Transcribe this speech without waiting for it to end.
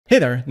Hey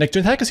there, Nick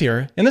is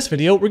here. In this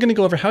video, we're going to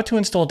go over how to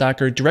install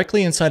Docker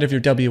directly inside of your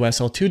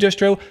WSL2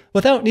 distro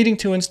without needing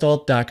to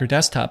install Docker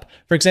Desktop.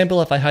 For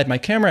example, if I hide my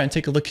camera and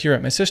take a look here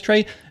at my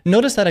systray,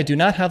 notice that I do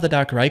not have the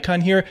Docker icon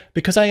here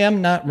because I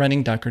am not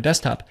running Docker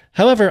Desktop.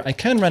 However, I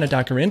can run a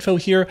Docker info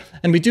here,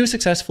 and we do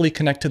successfully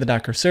connect to the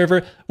Docker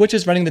server, which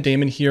is running the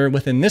daemon here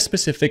within this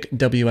specific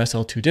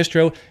WSL2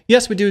 distro.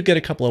 Yes, we do get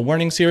a couple of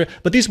warnings here,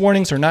 but these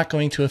warnings are not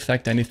going to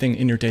affect anything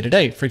in your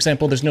day-to-day. For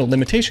example, there's no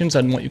limitations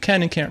on what you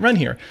can and can't run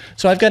here.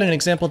 So I've got an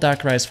example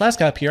Dockerized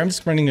Flask app here. I'm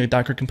just running a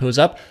Docker Compose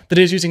up that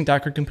is using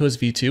Docker Compose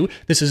v2.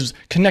 This is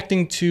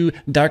connecting to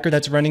Docker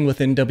that's running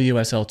within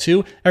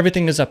WSL2.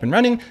 Everything is up and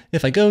running.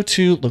 If I go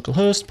to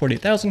localhost port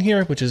 8000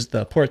 here, which is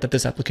the port that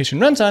this application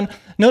runs on,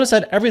 notice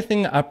that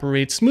everything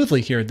operates smoothly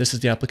here. This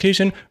is the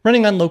application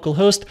running on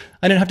localhost.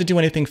 I didn't have to do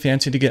anything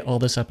fancy to get all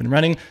this up and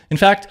running. In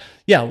fact,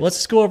 yeah,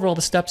 let's go over all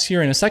the steps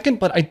here in a second,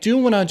 but I do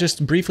want to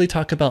just briefly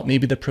talk about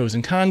maybe the pros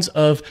and cons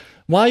of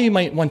why you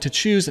might want to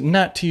choose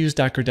not to use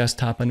Docker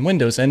Desktop on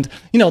Windows. And,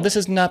 this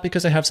is not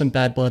because I have some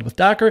bad blood with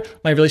Docker.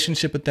 My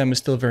relationship with them is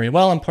still very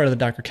well. I'm part of the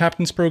Docker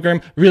Captains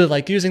program, really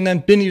like using them,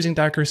 been using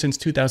Docker since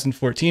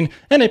 2014,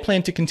 and I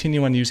plan to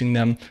continue on using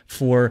them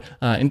for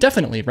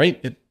indefinitely,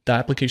 right? The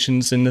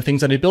applications and the things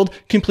that I build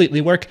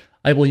completely work.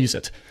 I will use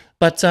it.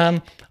 But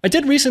I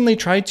did recently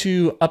try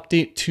to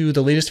update to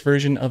the latest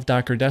version of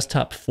Docker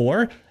Desktop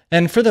 4.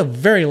 And for the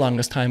very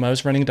longest time, I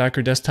was running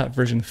Docker Desktop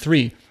version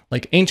 3,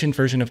 like ancient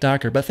version of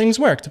Docker, but things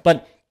worked.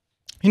 But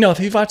if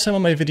you've watched some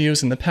of my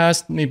videos in the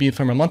past, maybe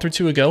from a month or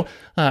two ago,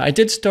 I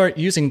did start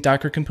using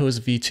Docker Compose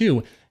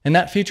v2. And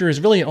that feature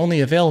is really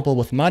only available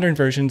with modern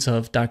versions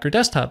of Docker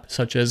Desktop,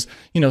 such as,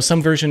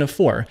 some version of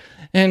 4.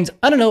 And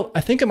I don't know,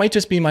 I think it might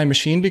just be my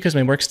machine because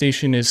my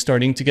workstation is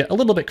starting to get a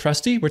little bit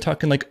crusty. We're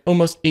talking like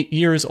almost 8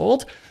 years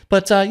old.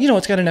 But,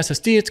 it's got an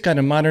SSD, it's got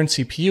a modern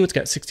CPU, it's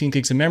got 16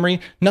 gigs of memory.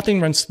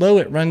 Nothing runs slow,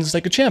 it runs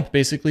like a champ,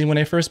 basically, when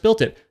I first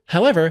built it.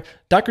 However,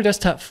 Docker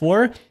Desktop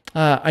 4,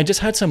 I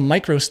just had some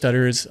micro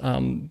stutters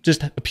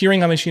just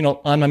appearing on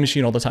my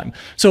machine all the time.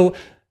 So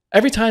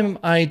every time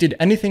I did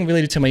anything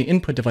related to my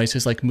input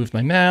devices, like moved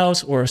my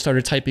mouse or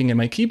started typing in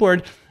my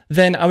keyboard,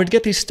 then I would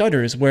get these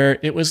stutters where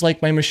it was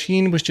like my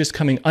machine was just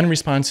coming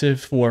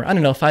unresponsive for,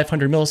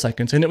 500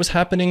 milliseconds. And it was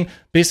happening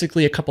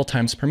basically a couple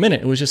times per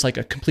minute. It was just like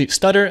a complete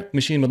stutter,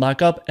 machine would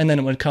lock up, and then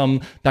it would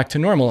come back to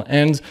normal.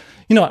 And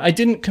I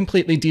didn't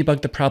completely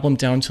debug the problem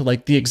down to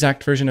like the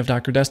exact version of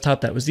Docker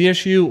Desktop that was the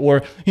issue,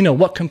 or,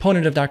 what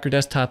component of Docker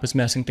Desktop was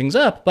messing things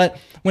up. But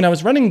when I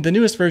was running the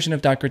newest version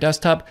of Docker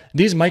Desktop,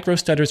 these micro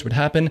stutters would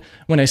happen.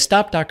 When I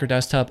stopped Docker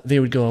Desktop, they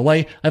would go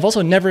away. I've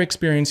also never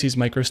experienced these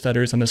micro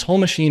stutters on this whole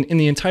machine in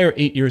the entire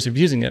 8 years of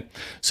using it.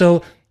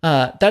 So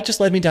that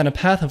just led me down a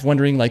path of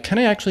wondering, like, can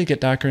I actually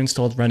get Docker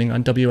installed running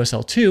on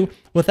WSL2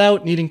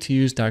 without needing to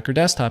use Docker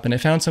Desktop? And I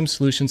found some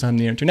solutions on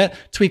the internet,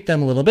 tweaked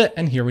them a little bit,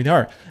 and here we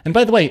are. And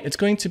by the way, it's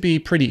going to be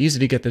pretty easy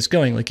to get this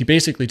going. Like, you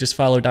basically just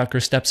follow Docker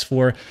steps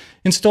for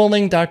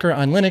installing Docker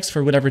on Linux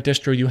for whatever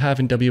distro you have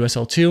in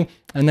WSL2,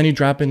 and then you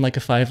drop in like a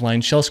 5-line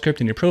shell script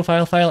in your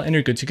profile file, and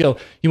you're good to go.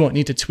 You won't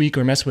need to tweak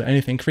or mess with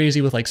anything crazy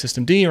with like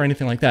systemd or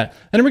anything like that.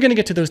 And we're going to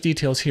get to those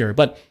details here.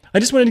 But I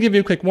just wanted to give you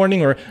a quick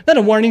warning, or not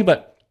a warning,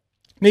 but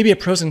maybe a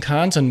pros and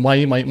cons on why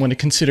you might want to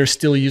consider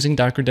still using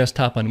Docker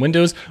Desktop on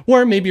Windows,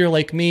 or maybe you're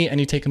like me and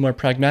you take a more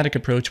pragmatic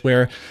approach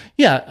where,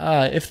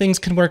 if things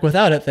can work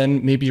without it,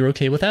 then maybe you're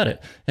okay without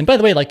it. And by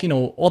the way,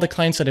 all the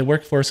clients that I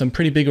work for, some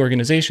pretty big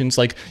organizations,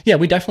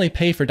 we definitely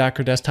pay for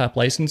Docker Desktop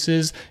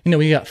licenses.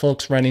 We got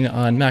folks running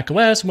on Mac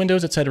OS,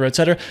 Windows, et cetera, et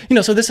cetera.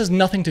 So this has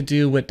nothing to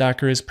do with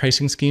Docker's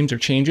pricing schemes or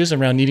changes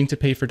around needing to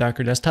pay for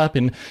Docker Desktop.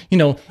 And,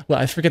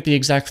 I forget the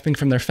exact thing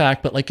from their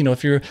fact, but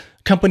if your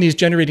company is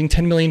generating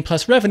 10 million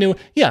plus revenue,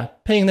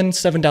 paying them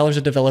 $7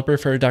 a developer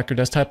for a Docker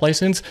Desktop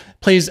license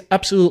plays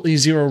absolutely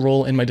zero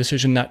role in my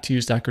decision not to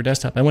use Docker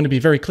Desktop. I want to be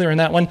very clear on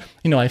that one.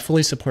 I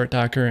fully support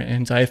Docker,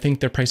 and I think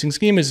their pricing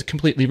scheme is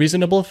completely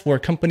reasonable for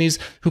companies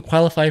who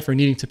qualify for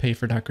needing to pay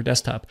for Docker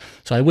Desktop.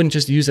 So I wouldn't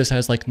just use this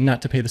as like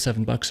not to pay the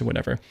 $7 or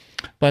whatever.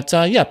 But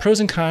pros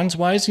and cons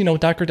wise,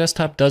 Docker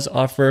Desktop does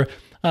offer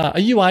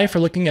a UI for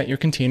looking at your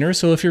container.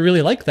 So if you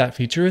really like that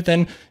feature,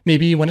 then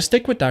maybe you want to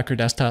stick with Docker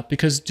Desktop,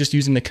 because just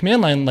using the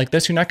command line like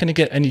this, you're not going to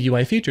get any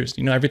UI features.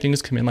 Everything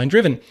is command line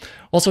driven.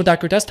 Also,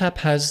 Docker Desktop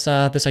has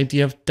this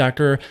idea of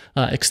Docker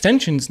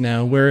extensions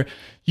now, where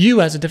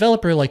you as a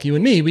developer like you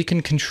and me, we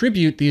can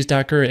contribute these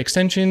Docker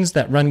extensions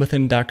that run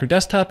within Docker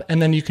Desktop,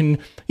 and then you can,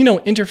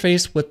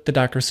 interface with the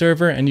Docker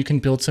server, and you can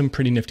build some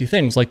pretty nifty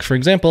things. Like, for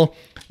example,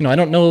 I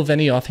don't know of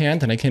any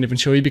offhand, and I can't even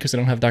show you because I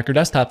don't have Docker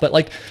Desktop,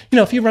 but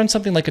if you run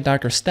something like a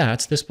Docker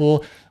stats, this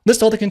will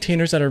list all the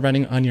containers that are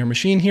running on your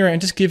machine here, and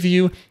just give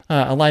you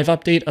a live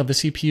update of the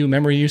CPU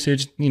memory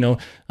usage,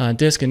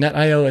 disk and net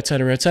IO, et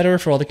cetera,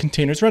 for all the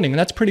containers running. And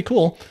that's pretty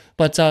cool.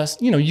 But,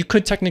 you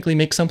could technically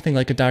make something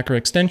like a Docker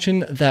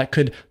extension that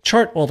could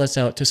chart all this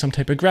out to some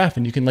type of graph,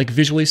 and you can like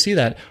visually see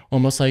that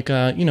almost like,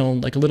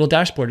 like a little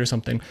dashboard or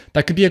something.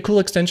 That could be a cool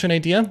extension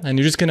idea, and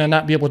you're just going to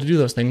not be able to do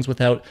those things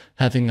without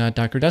having a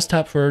Docker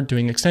desktop for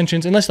doing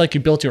extensions, unless like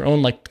you built your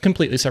own like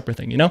completely separate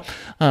thing,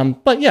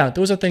 But yeah,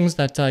 those are things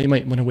that you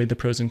might want to weigh the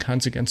pros and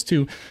cons against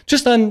too,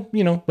 just on,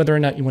 whether or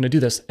not you want to do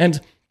this.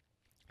 And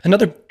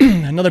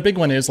another big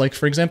one is, like,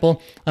 for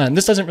example, and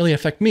this doesn't really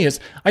affect me, is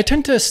I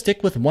tend to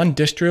stick with one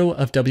distro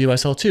of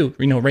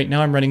WSL2. Right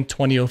now I'm running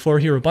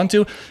 20.04 here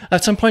Ubuntu.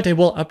 At some point I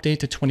will update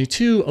to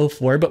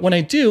 22.04, but when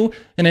I do,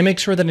 and I make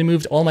sure that I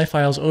moved all my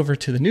files over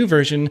to the new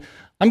version,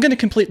 I'm going to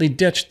completely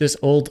ditch this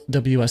old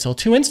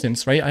WSL2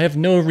 instance, right? I have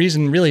no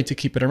reason really to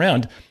keep it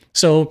around.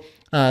 So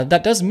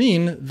that does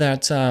mean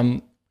that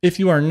if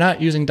you are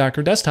not using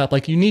Docker Desktop,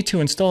 like, you need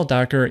to install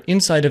Docker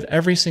inside of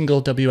every single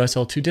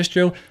WSL2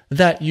 distro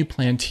that you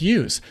plan to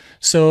use.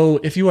 So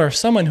if you are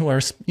someone who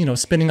are,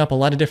 spinning up a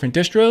lot of different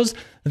distros,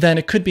 then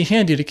it could be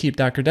handy to keep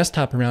Docker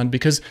Desktop around,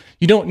 because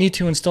you don't need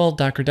to install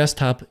Docker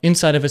Desktop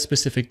inside of a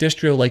specific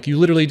distro. Like, you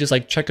literally just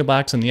like check a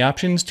box on the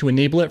options to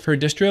enable it for a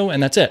distro,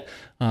 and that's it.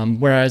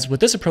 Whereas with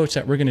this approach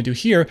that we're going to do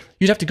here,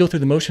 you'd have to go through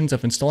the motions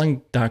of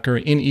installing Docker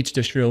in each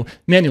distro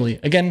manually.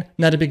 Again,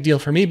 not a big deal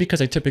for me because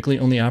I typically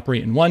only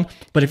operate in one,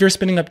 but if you're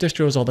spinning up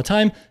distros all the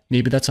time,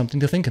 maybe that's something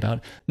to think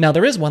about. Now,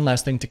 there is one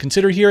last thing to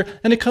consider here,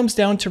 and it comes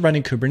down to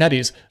running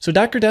Kubernetes. So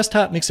Docker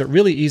Desktop makes it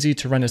really easy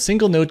to run a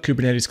single node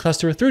Kubernetes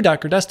cluster through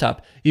Docker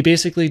Desktop. You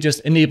basically just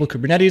enable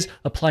Kubernetes,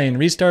 apply and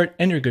restart,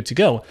 and you're good to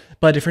go.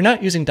 But if you're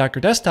not using Docker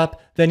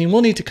Desktop, then you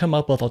will need to come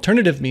up with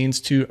alternative means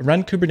to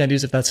run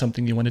Kubernetes if that's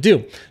something you want to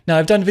do. Now,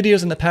 I've done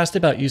videos in the past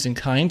about using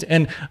Kind,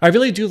 and I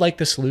really do like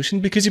this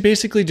solution because you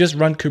basically just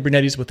run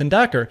Kubernetes within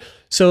Docker.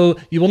 So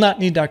you will not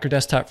need Docker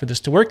Desktop for this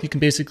to work. You can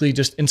basically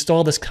just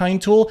install this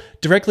Kind tool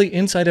directly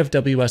inside of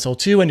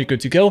WSL2 and you're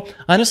good to go.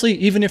 Honestly,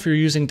 even if you're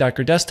using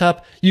Docker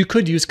Desktop, you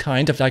could use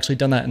Kind. I've actually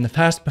done that in the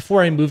past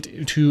before I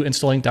moved to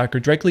installing Docker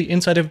directly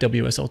inside of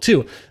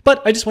WSL2.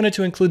 But I just wanted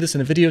to include this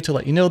in a video to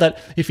let you know that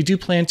if you do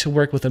plan to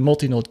work with a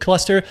multi-node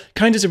cluster,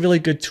 Kind is a really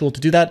good tool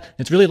to do that.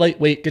 It's really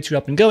lightweight, gets you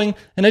up and going.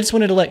 And I just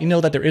wanted to let you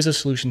know that there is a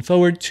solution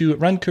forward to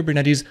run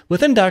Kubernetes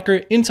within Docker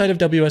inside of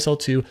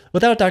WSL2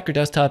 without Docker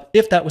Desktop,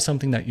 if that was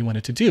something that you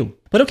wanted to do.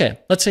 But okay,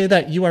 let's say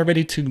that you are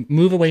ready to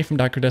move away from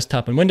Docker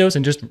Desktop on Windows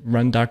and just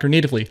run Docker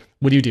natively.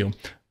 What do you do?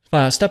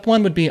 Step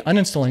one would be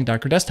uninstalling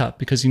Docker Desktop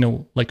because,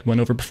 like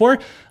went over before,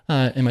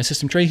 in my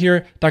system tray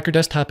here, Docker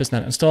Desktop is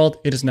not installed.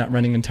 It is not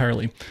running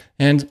entirely.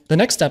 And the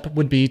next step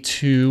would be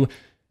to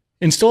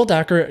install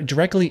Docker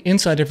directly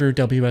inside of your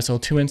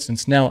WSL2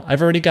 instance. Now,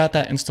 I've already got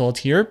that installed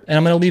here, and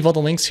I'm going to leave all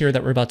the links here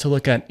that we're about to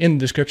look at in the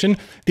description.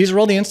 These are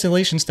all the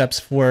installation steps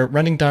for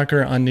running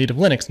Docker on native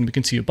Linux, and we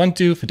can see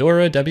Ubuntu,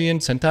 Fedora, Debian,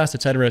 CentOS,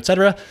 etc.,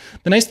 etc.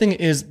 The nice thing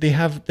is they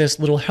have this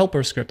little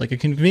helper script, like a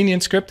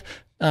convenient script,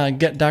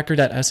 get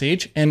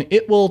docker.sh, and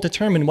it will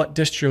determine what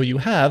distro you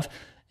have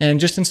and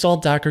just install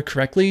Docker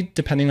correctly,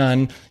 depending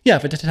on,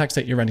 if it detects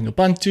that you're running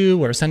Ubuntu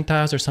or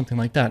CentOS or something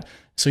like that.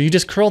 So you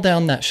just curl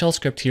down that shell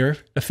script here,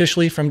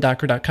 officially from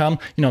docker.com.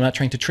 I'm not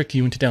trying to trick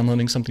you into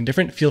downloading something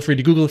different. Feel free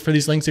to Google for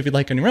these links if you'd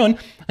like on your own.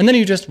 And then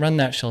you just run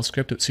that shell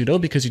script with sudo,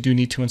 because you do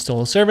need to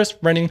install a service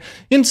running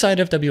inside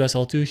of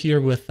WSL2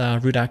 here with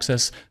root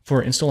access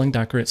for installing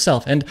Docker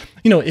itself. And,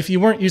 if you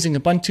weren't using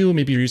Ubuntu,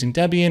 maybe you're using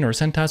Debian or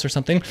CentOS or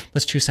something.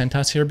 Let's choose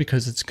CentOS here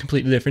because it's a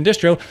completely different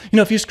distro.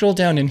 If you scroll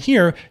down in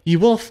here, you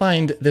will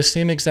find the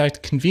same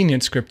exact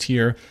convenient script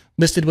here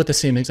listed with the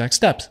same exact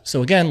steps.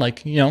 So again, we're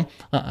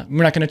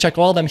not going to check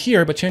all of them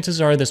here, but chances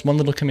are this one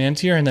little command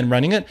here and then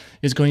running it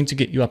is going to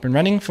get you up and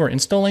running for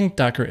installing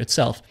Docker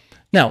itself.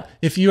 Now,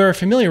 if you are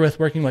familiar with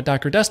working with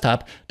Docker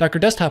Desktop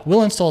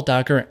will install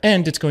Docker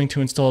and it's going to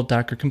install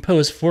Docker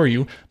Compose for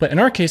you. But in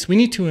our case, we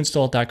need to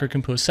install Docker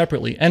Compose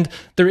separately. And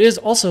there is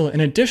also an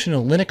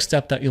additional Linux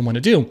step that you'll want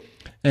to do.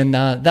 And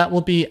that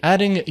will be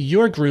adding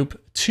your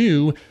group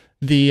to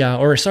the,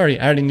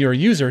 adding your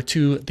user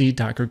to the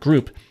Docker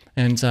group.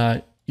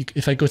 And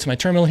if I go to my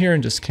terminal here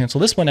and just cancel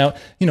this one out,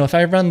 if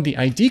I run the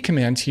ID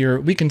command here,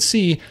 we can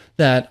see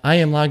that I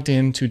am logged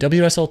in to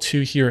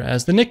WSL2 here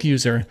as the NIC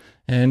user.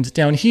 And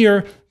down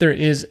here, there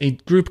is a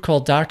group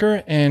called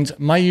Docker, and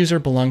my user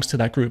belongs to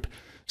that group.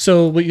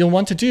 So what you'll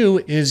want to do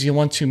is you'll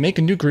want to make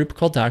a new group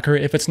called Docker.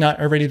 If it's not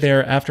already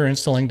there after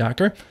installing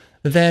Docker,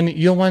 then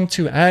you'll want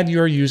to add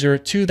your user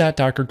to that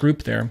Docker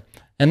group there.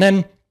 And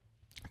then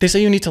they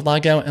say you need to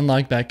log out and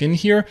log back in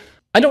here.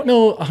 I don't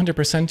know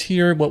 100%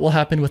 here what will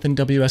happen within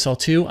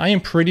WSL2. I am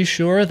pretty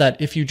sure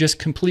that if you just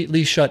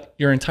completely shut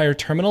your entire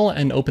terminal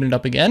and open it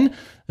up again,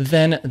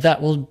 then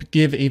that will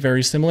give a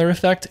very similar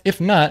effect. If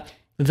not,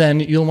 then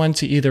you'll want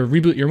to either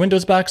reboot your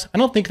Windows box. I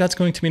don't think that's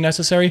going to be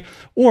necessary,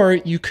 or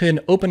you can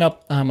open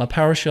up a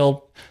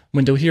PowerShell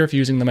window here if you're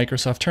using the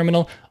Microsoft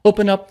terminal,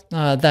 open up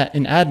that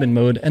in admin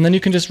mode, and then you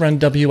can just run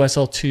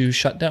WSL2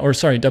 shutdown, or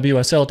sorry,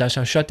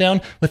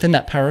 WSL-shutdown within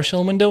that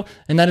PowerShell window,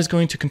 and that is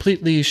going to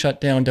completely shut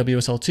down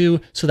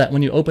WSL2 so that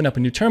when you open up a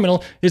new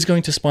terminal, it's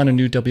going to spawn a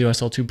new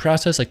WSL2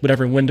 process, like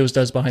whatever Windows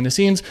does behind the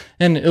scenes,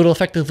 and it'll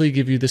effectively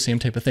give you the same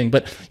type of thing.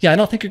 But yeah, I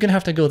don't think you're gonna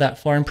have to go that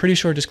far. I'm pretty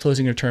sure just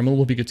closing your terminal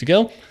will be good to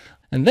go.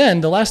 And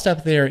then the last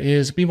step there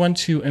is we want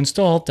to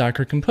install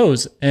Docker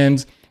Compose.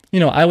 And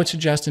I would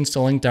suggest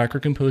installing Docker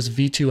Compose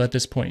v2 at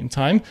this point in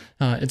time.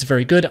 It's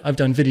very good. I've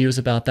done videos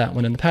about that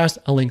one in the past.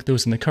 I'll link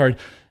those in the card.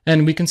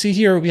 And we can see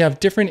here, we have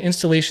different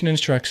installation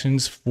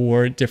instructions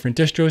for different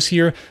distros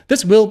here.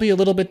 This will be a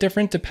little bit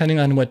different depending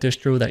on what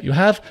distro that you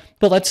have.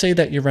 But let's say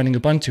that you're running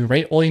Ubuntu,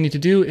 right? All you need to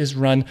do is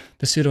run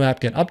the sudo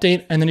apt-get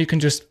update, and then you can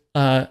just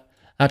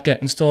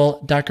apt-get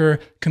install Docker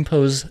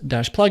Compose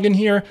 -plugin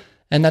here.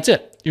 And that's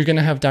it. You're going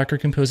to have Docker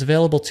Compose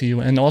available to you.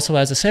 And also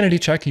as a sanity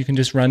check, you can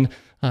just run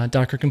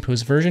Docker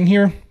Compose version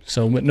here.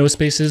 So with no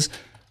spaces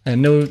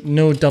and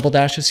no double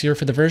dashes here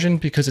for the version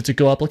because it's a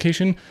Go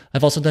application.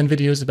 I've also done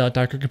videos about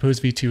Docker Compose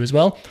v2 as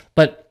well.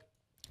 But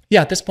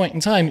yeah, at this point in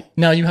time,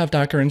 now you have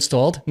Docker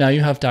installed. Now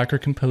you have Docker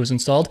Compose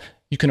installed.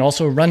 You can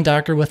also run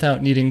Docker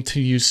without needing to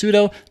use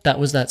sudo. That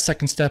was that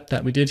second step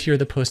that we did here,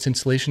 the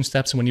post-installation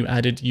steps when you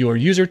added your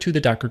user to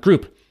the Docker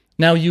group.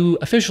 Now you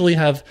officially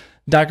have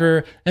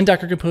Docker and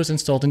Docker Compose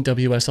installed in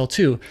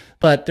WSL2,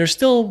 but there's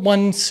still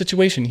one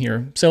situation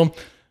here. So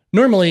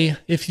normally,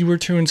 if you were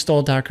to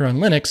install Docker on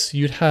Linux,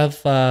 you'd have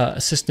a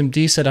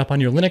systemd set up on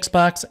your Linux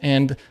box,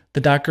 and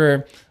the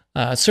Docker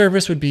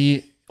service would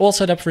be all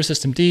set up for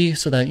systemd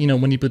so that,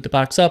 when you boot the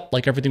box up,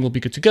 like everything will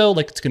be good to go,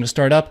 like it's going to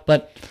start up.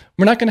 But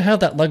we're not going to have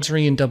that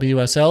luxury in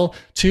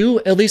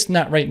WSL2, at least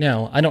not right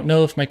now. I don't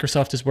know if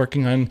Microsoft is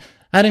working on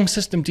adding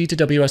systemd to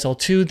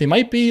WSL2. They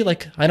might be.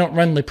 Like, I don't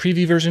run the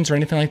preview versions or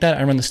anything like that.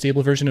 I run the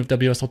stable version of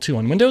WSL2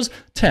 on Windows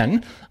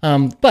 10.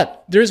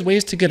 But there's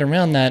ways to get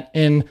around that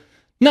in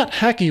not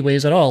hacky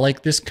ways at all.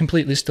 Like, this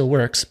completely still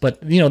works. But,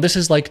 this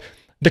is like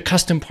the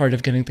custom part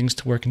of getting things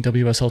to work in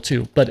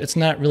WSL2. But it's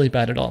not really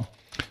bad at all.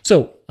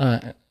 So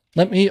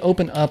let me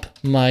open up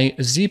my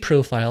Z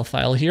profile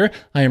file here.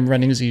 I am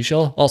running Z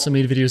shell. Also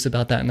made videos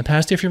about that in the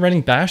past. If you're running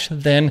bash,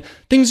 then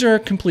things are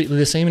completely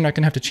the same. You're not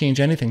going to have to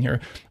change anything here.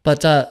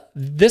 But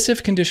this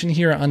if condition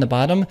here on the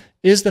bottom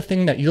is the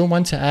thing that you'll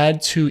want to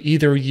add to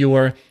either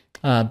your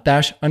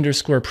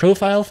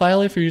bash_profile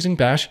file if you're using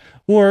bash,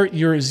 or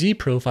your Z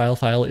profile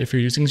file if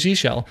you're using Z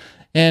shell.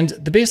 And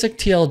the basic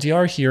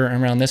TLDR here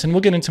around this, and we'll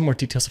get into more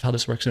details of how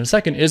this works in a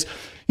second, is,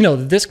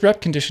 this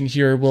grep condition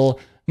here will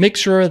make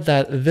sure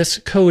that this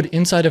code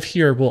inside of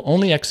here will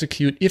only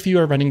execute if you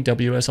are running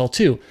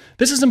WSL2.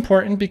 This is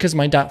important because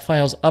my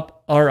 .files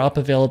are up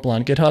available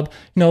on GitHub.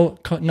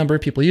 A number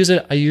of people use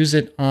it. I use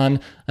it on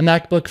a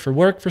MacBook for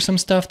work for some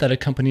stuff that a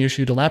company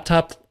issued a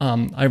laptop.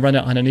 I run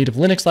it on a native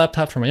Linux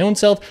laptop for my own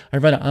self. I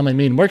run it on my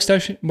main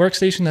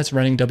workstation that's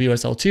running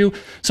WSL2.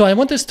 So I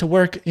want this to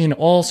work in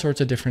all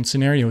sorts of different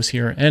scenarios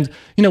here. And,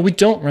 we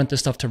don't want this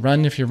stuff to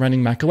run if you're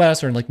running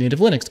macOS or like native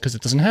Linux because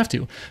it doesn't have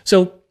to.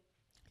 So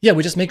yeah,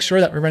 we just make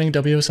sure that we're running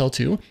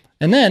WSL2.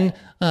 And then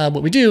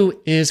what we do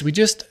is we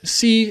just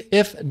see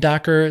if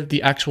Docker,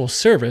 the actual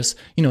service,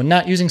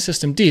 not using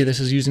systemd,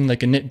 this is using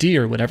like a initd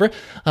or whatever.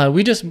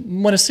 We just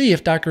want to see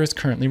if Docker is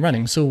currently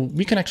running. So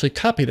we can actually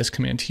copy this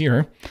command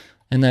here.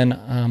 And then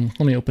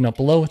let me open up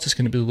below. It's just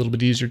going to be a little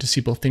bit easier to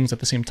see both things at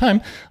the same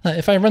time.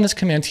 If I run this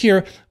command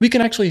here, we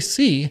can actually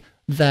see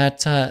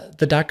that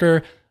the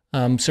Docker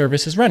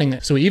service is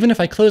running. So even if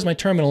I close my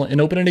terminal and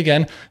open it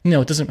again,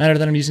 it doesn't matter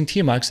that I'm using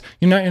tmux.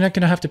 You're not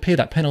going to have to pay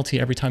that penalty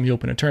every time you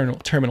open a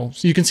terminal.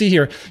 So you can see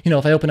here,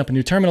 if I open up a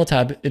new terminal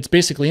tab, it's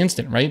basically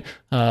instant, right?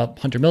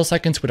 100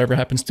 milliseconds, whatever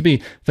happens to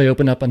be. If I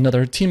open up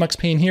another tmux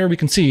pane here, we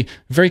can see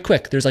very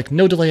quick. There's like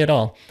no delay at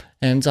all.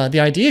 And the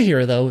idea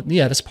here, though,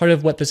 yeah, that's part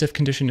of what this if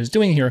condition is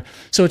doing here.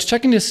 So it's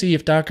checking to see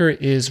if Docker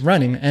is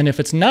running. And if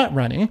it's not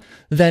running,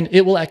 then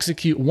it will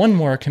execute one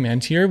more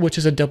command here, which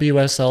is a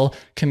WSL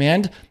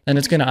command. And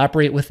it's going to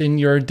operate within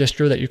your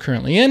distro that you're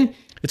currently in.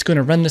 It's going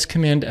to run this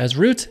command as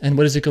root. And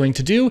what is it going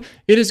to do?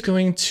 It is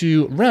going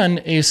to run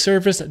a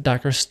service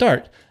Docker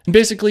start. And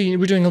basically,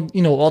 we're doing,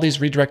 all these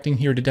redirecting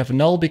here to def and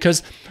null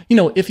because,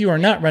 if you are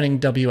not running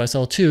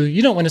WSL2,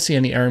 you don't want to see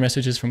any error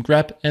messages from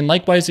grep. And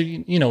likewise,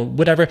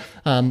 whatever,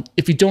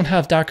 if you don't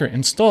have Docker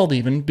installed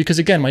even, because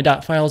again, my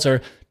 .files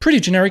are pretty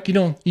generic.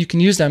 You can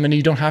use them and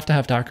you don't have to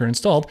have Docker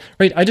installed,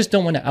 right? I just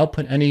don't want to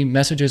output any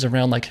messages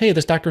around like, hey,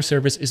 this Docker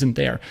service isn't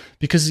there.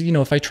 Because,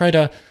 if I try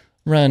to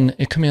run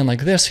a command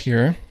like this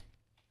here,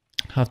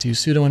 I have to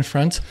use sudo in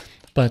front.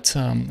 But,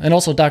 and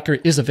also Docker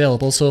is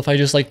available. So if I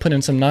just like put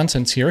in some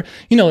nonsense here,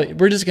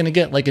 we're just going to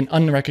get like an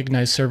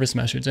unrecognized service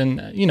message. And,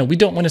 we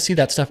don't want to see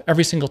that stuff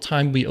every single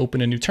time we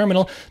open a new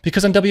terminal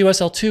because on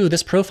WSL2,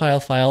 this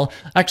profile file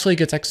actually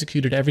gets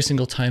executed every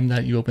single time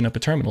that you open up a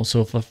terminal.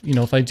 So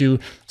if I do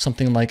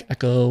something like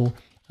echo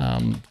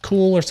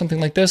cool or something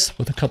like this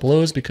with a couple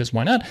O's, because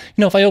why not?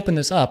 If I open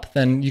this up,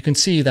 then you can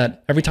see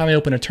that every time I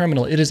open a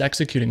terminal, it is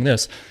executing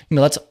this.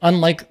 That's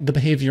unlike the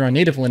behavior on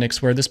native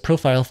Linux, where this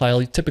profile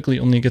file typically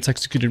only gets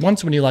executed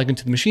once when you log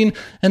into the machine,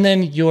 and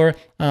then your,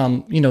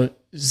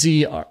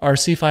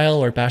 zrc file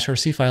or bash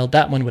rc file,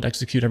 that one would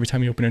execute every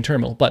time you open a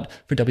terminal. But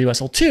for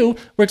WSL2,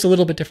 works a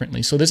little bit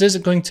differently. So this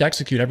isn't going to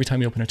execute every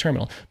time you open a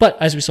terminal.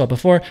 But as we saw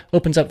before,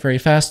 opens up very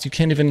fast. You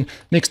can't even,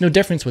 makes no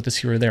difference with this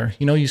here or there.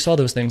 You saw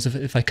those things.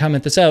 If I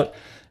comment this out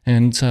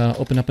and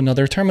open up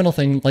another terminal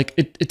thing, like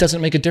it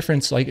doesn't make a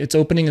difference. Like it's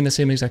opening in the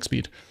same exact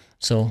speed.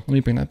 So let me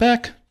bring that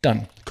back.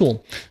 Done.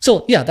 Cool.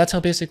 So yeah, that's how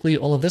basically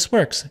all of this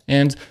works.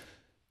 And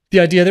the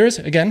idea there is,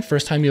 again,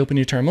 first time you open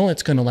your terminal,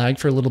 it's going to lag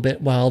for a little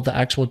bit while the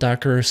actual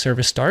Docker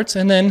service starts,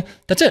 and then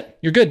that's it.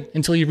 You're good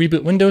until you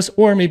reboot Windows,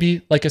 or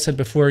maybe, like I said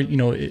before,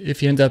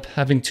 if you end up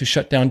having to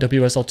shut down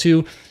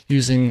WSL2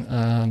 using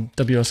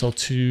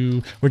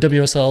WSL2 or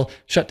WSL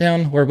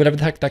shutdown or whatever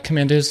the heck that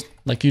command is,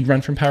 like you'd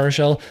run from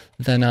PowerShell,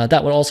 then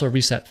that would also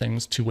reset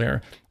things to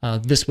where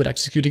this would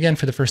execute again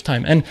for the first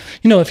time. And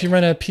if you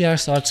run a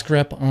ps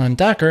script on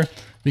Docker,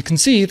 we can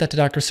see that the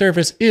Docker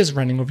service is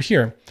running over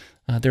here.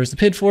 There's the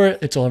PID for it.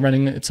 It's all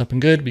running. It's up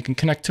and good. We can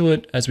connect to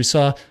it. As we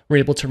saw, we're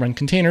able to run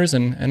containers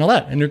and all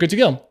that, and you're good to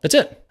go. That's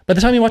it. By the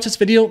time you watch this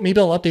video,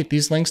 maybe I'll update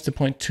these links to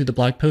point to the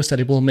blog post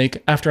that I will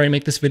make after I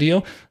make this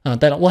video,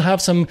 that will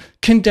have some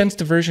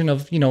condensed version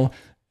of,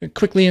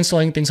 quickly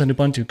installing things on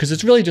Ubuntu, because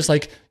it's really just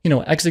like,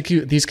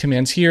 execute these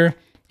commands here,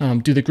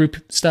 do the group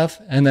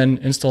stuff, and then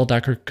install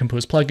Docker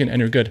Compose plugin, and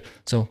you're good.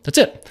 So that's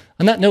it.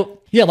 On that note,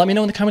 yeah, let me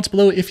know in the comments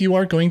below if you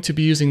are going to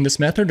be using this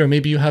method, or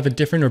maybe you have a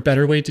different or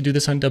better way to do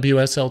this on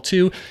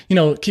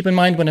WSL2. Keep in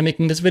mind when I'm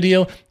making this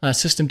video,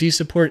 systemd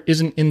support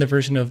isn't in the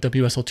version of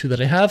WSL2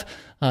 that I have.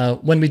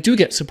 When we do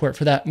get support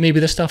for that,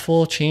 maybe this stuff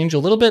will change a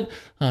little bit.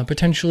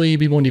 Potentially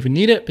we won't even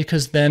need it,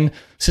 because then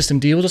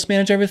systemd will just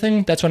manage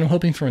everything. That's what I'm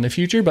hoping for in the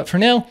future. But for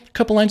now, a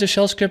couple lines of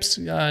shell scripts,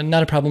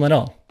 not a problem at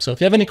all. So if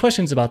you have any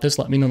questions about this,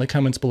 let me know in the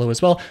comments below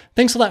as well.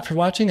 Thanks a lot for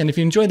watching, and if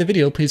you enjoyed the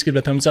video, please give it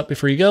a thumbs up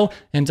before you go,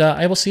 and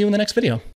I will see you in the next video.